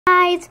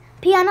guys,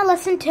 piano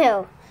lesson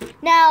 2.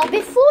 Now,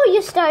 if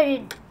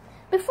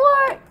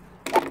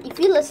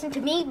you listened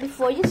to me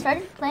before you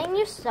started playing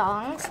your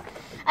songs,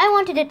 I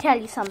wanted to tell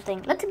you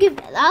something.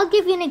 I'll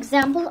give you an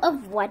example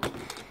of what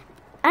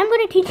I'm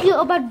going to teach you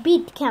about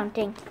beat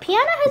counting.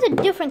 Piano has a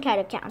different kind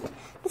of count.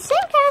 The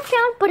same kind of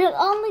count, but it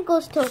only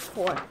goes till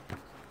 4.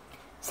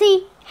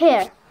 See,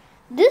 here.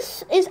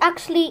 This is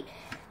actually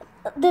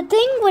the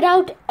thing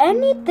without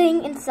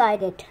anything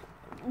inside it.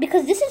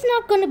 Because this is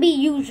not going to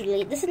be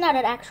this is not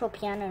an actual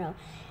piano note.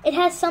 It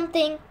has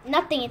nothing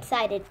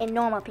inside it in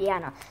normal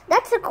piano.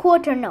 That's a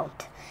quarter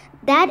note.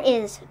 That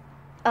is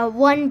a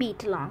 1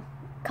 beat long.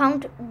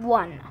 Count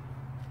 1.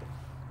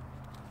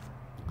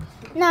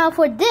 Now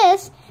for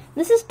this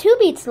is 2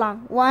 beats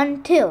long.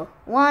 1, 2,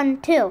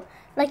 1, 2.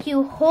 Like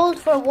you hold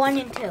for 1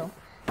 and 2.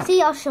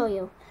 See, I'll show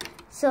you.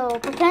 So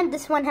pretend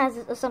this one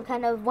has some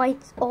kind of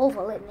white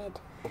oval in it,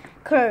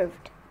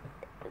 curved.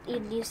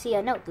 You see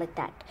a note like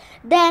that.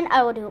 Then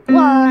I will do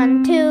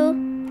 1,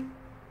 2.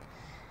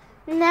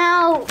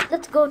 Now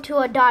let's go to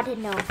a dotted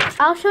note.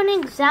 I'll show an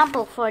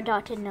example for a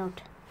dotted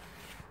note.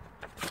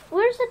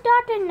 Where's the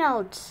dotted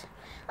notes?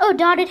 Oh,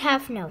 dotted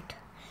half note.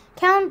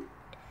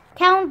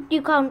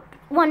 You count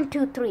 1,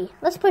 2, 3.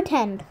 Let's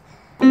pretend.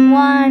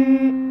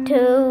 1,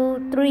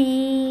 2,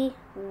 3.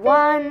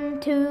 1,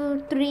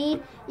 2,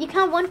 3. You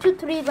count 1, 2,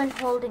 3 when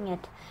holding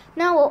it.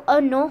 Now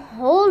no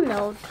whole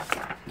note.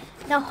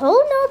 Now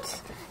whole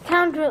notes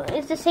count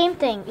is the same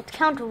thing. It's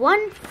count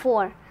 1,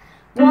 4.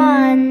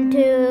 1,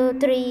 2,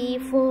 3,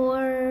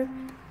 4.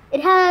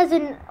 It has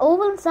an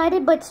oval inside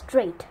it, but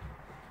straight.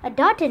 A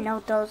dotted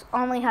note though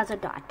only has a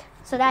dot,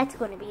 so that's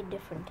going to be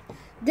different.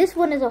 This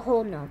one is a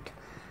whole note.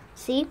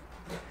 See?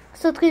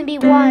 So it's going to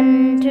be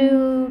 1,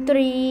 2,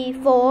 3,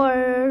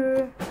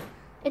 4.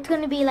 It's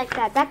going to be like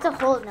that. That's a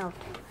whole note.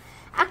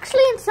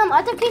 Actually, in some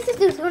other cases,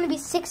 there's going to be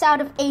 6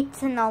 out of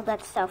 8s and all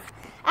that stuff.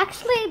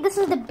 Actually, this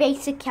is the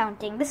basic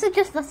counting. This is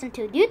just lesson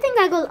 2. Do you think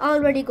I will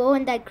already go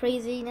in that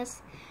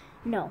craziness?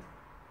 No.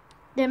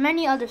 There are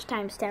many other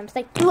timestamps,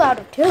 like 2 out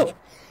of 2.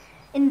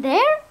 In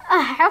there,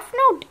 a half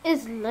note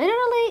is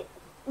literally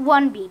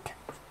 1 beat.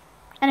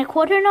 And a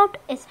quarter note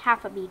is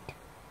half a beat.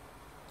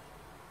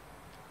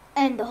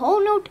 And the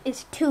whole note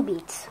is 2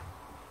 beats.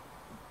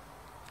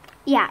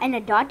 Yeah, and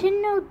a dotted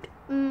note,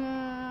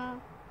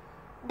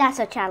 that's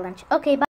a challenge. Okay, bye.